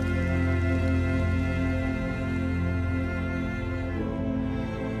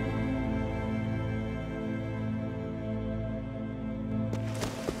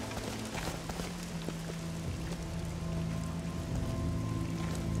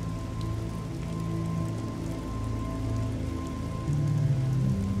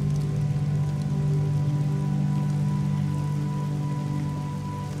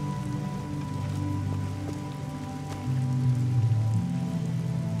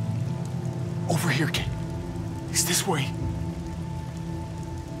 Over here, kid. It's this way.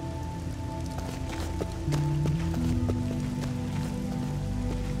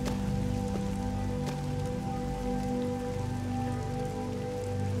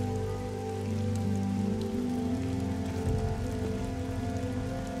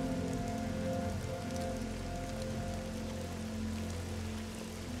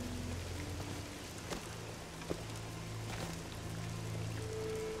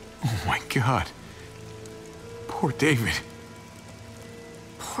 Oh my God. Poor David.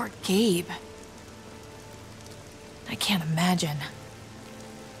 Poor Gabe. I can't imagine.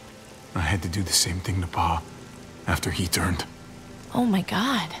 I had to do the same thing to Pa after he turned. Oh my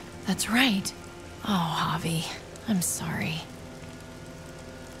God, that's right. Oh, Javi, I'm sorry.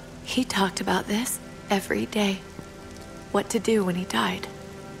 He talked about this every day. What to do when he died.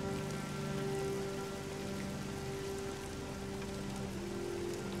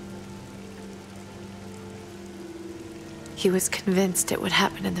 He was convinced it would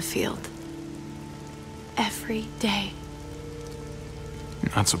happen in the field. Every day.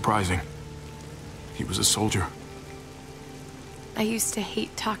 Not surprising. He was a soldier. I used to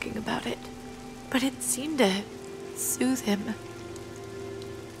hate talking about it, but it seemed to soothe him.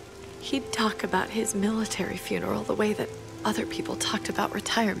 He'd talk about his military funeral the way that other people talked about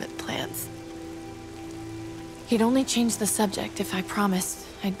retirement plans. He'd only change the subject if I promised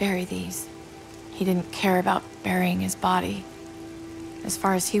I'd bury these. He didn't care about burying his body. As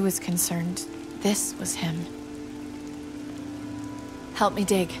far as he was concerned, this was him. Help me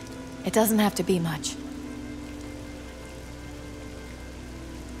dig. It doesn't have to be much.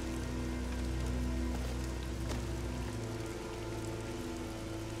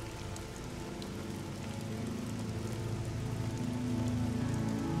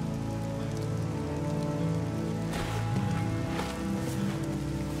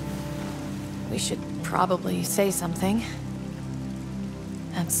 We should probably say something.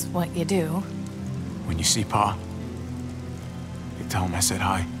 That's what you do. When you see Pa, you tell him I said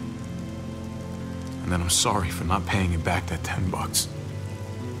hi. And then I'm sorry for not paying him back that $10.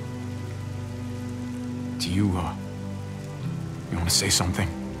 Do you want to say something?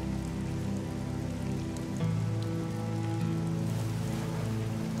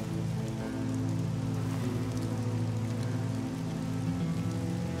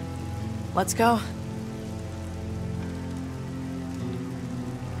 Let's go.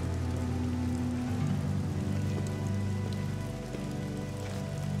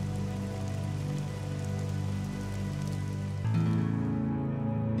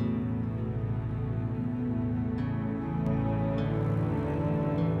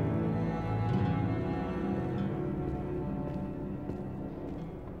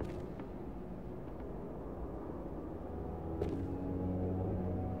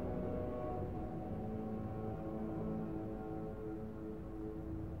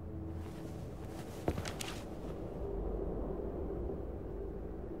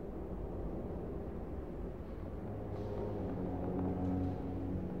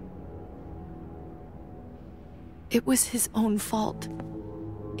 It was his own fault.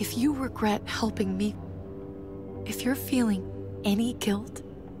 If you regret helping me, if you're feeling any guilt,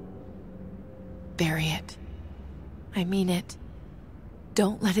 bury it. I mean it.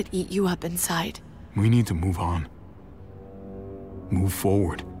 Don't let it eat you up inside. We need to move on. Move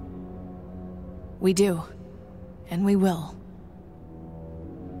forward. We do. And we will.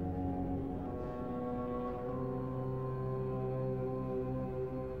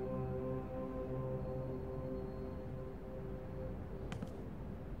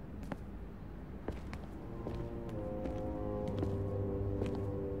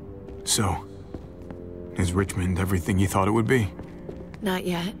 So, is Richmond everything you thought it would be? Not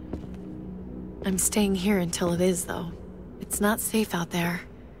yet. I'm staying here until it is, though. It's not safe out there.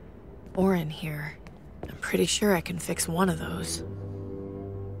 Or in here. I'm pretty sure I can fix one of those.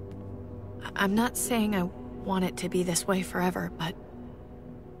 I'm not saying I want it to be this way forever, but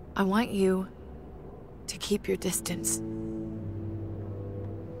I want you to keep your distance.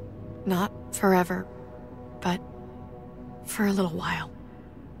 Not forever, but for a little while.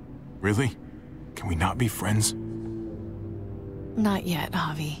 Really? Can we not be friends? Not yet,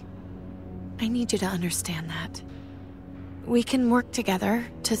 Javi. I need you to understand that. We can work together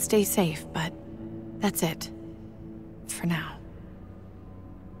to stay safe, but that's it. For now.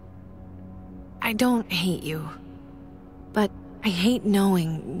 I don't hate you, but I hate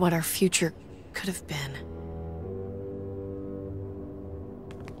knowing what our future could have been.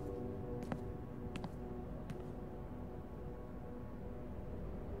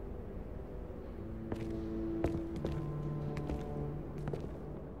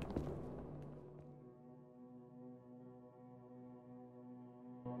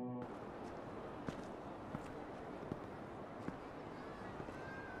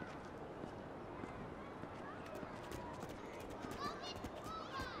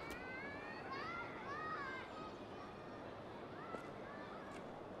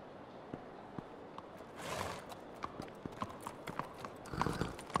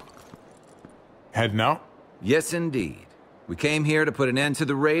 Heading out? Yes, indeed. We came here to put an end to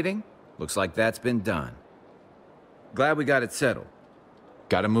the raiding. Looks like that's been done. Glad we got it settled.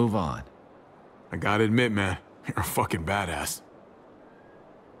 Gotta move on. I gotta admit, man, you're a fucking badass.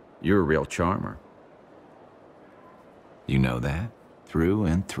 You're a real charmer. You know that? Through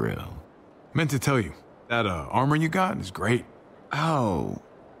and through. Meant to tell you, that armor you got is great. Well,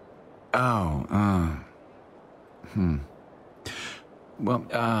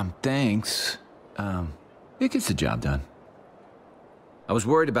 thanks. It gets the job done. I was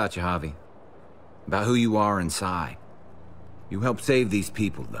worried about you, Javi. About who you are inside. You helped save these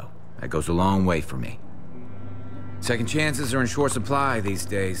people, though. That goes a long way for me. Second chances are in short supply these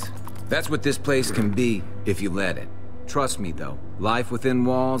days. That's what this place can be, if you let it. Trust me, though. Life within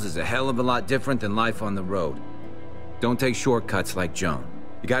walls is a hell of a lot different than life on the road. Don't take shortcuts like Joan.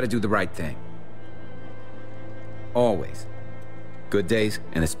 You gotta do the right thing. Always. Good days,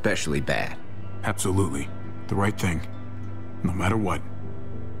 and especially bad. Absolutely. The right thing. No matter what.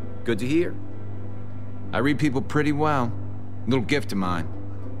 Good to hear. I read people pretty well. Little gift of mine.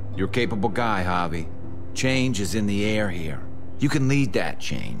 You're a capable guy, Javi. Change is in the air here. You can lead that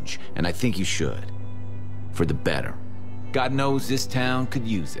change, and I think you should. For the better. God knows this town could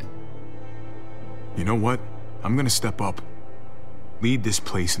use it. You know what? I'm gonna step up. Lead this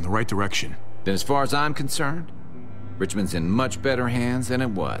place in the right direction. Then as far as I'm concerned, Richmond's in much better hands than it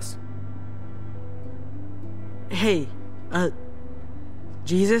was. Hey,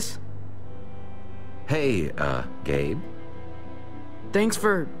 Jesus? Hey, Gabe. Thanks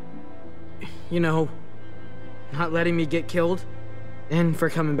for, not letting me get killed, and for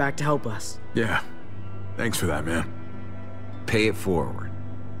coming back to help us. Yeah. Thanks for that, man. Pay it forward.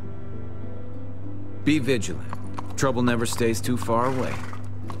 Be vigilant. Trouble never stays too far away.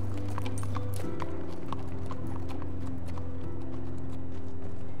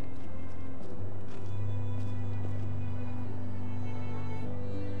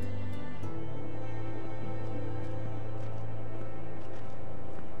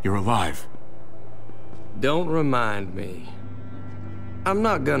 You're alive. Don't remind me. I'm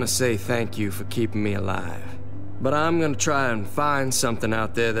not gonna say thank you for keeping me alive, but I'm gonna try and find something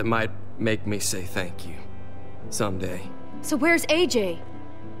out there that might make me say thank you. Someday. So where's AJ?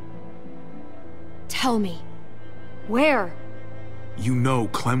 Tell me. Where? You know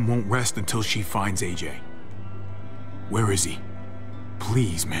Clem won't rest until she finds AJ. Where is he?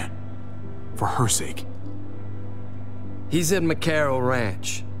 Please, man. For her sake. He's at McCarroll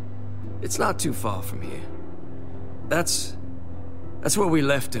Ranch. It's not too far from here. That's where we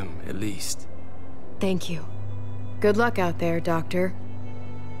left him, at least. Thank you. Good luck out there, Doctor.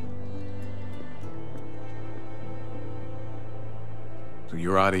 So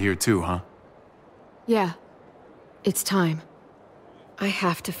you're out of here too, huh? Yeah. It's time. I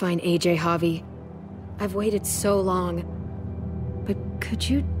have to find AJ, Javi. I've waited so long. But could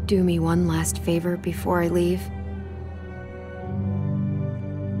you do me one last favor before I leave?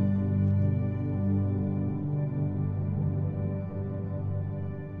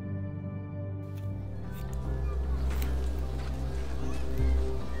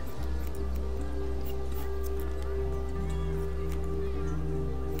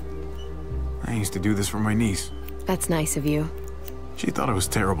 I used to do this for my niece. That's nice of you. She thought I was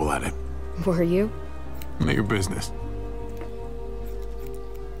terrible at it. Were you? None of your business.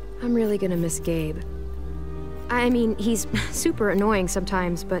 I'm really gonna miss Gabe. I mean, he's super annoying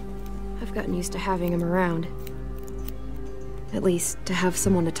sometimes, but I've gotten used to having him around. At least, to have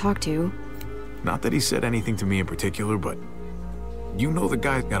someone to talk to. Not that he said anything to me in particular, but... You know the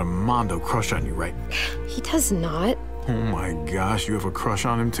guy's got a Mondo crush on you, right? He does not. Oh my gosh, you have a crush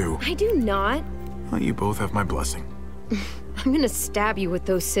on him too. I do not. Well, you both have my blessing. I'm gonna stab you with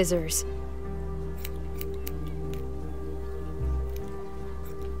those scissors.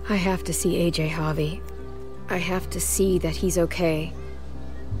 I have to see AJ, Javi. I have to see that he's okay.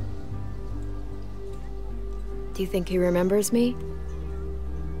 Do you think he remembers me?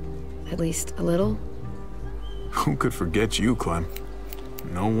 At least a little? Who could forget you, Clem?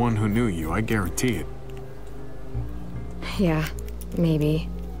 No one who knew you, I guarantee it. Yeah, maybe.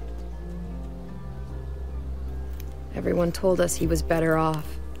 Everyone told us he was better off.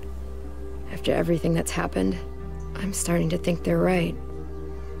 After everything that's happened, I'm starting to think they're right.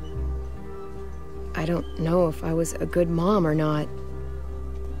 I don't know if I was a good mom or not.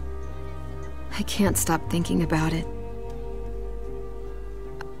 I can't stop thinking about it.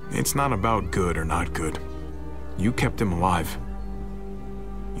 It's not about good or not good. You kept him alive.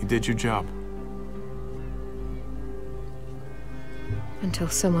 You did your job. Until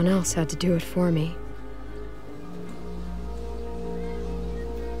someone else had to do it for me.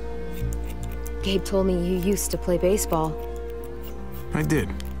 Gabe told me you used to play baseball. I did.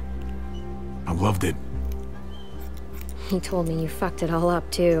 I loved it. He told me you fucked it all up,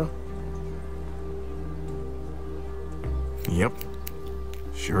 too. Yep.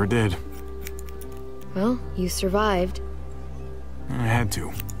 Sure did. Well, you survived. I had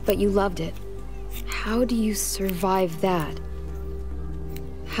to. But you loved it. How do you survive that?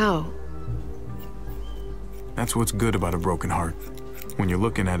 How? That's what's good about a broken heart. When you're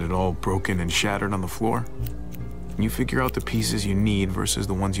looking at it all broken and shattered on the floor, you figure out the pieces you need versus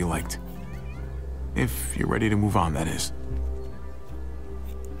the ones you liked. If you're ready to move on, that is.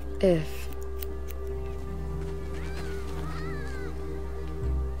 If.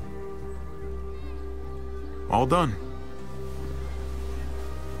 All done.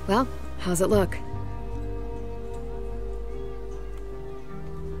 Well, how's it look?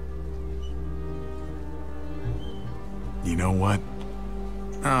 You know what?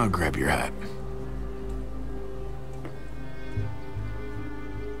 I'll grab your hat.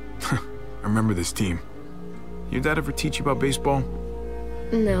 I remember this team. Your dad ever teach you about baseball?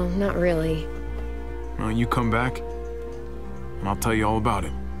 No, not really. Well, you come back, and I'll tell you all about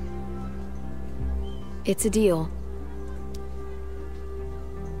it. It's a deal.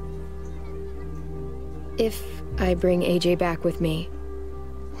 If I bring AJ back with me,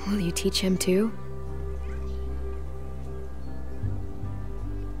 will you teach him too?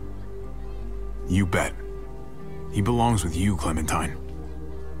 You bet. He belongs with you, Clementine.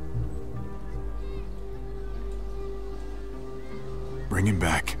 Bring him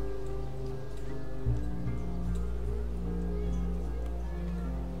back.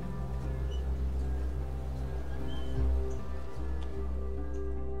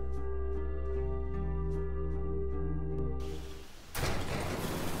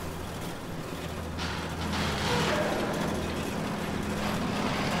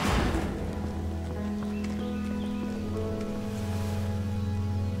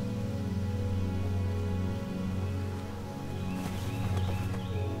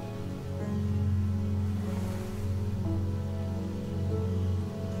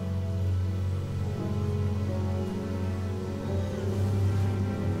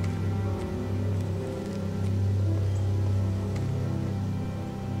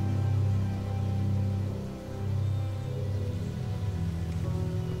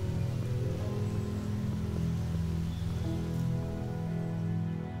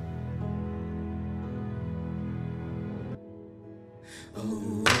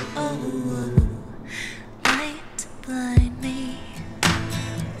 Oh, oh, light blind me.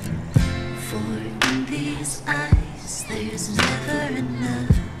 For in these eyes, there's never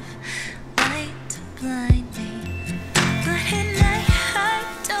enough light to blind me. But at night,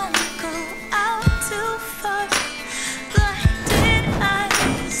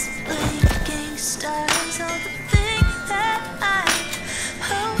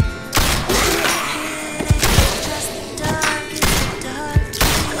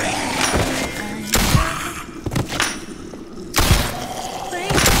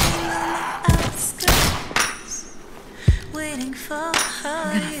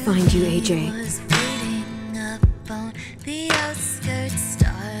 find you, AJ.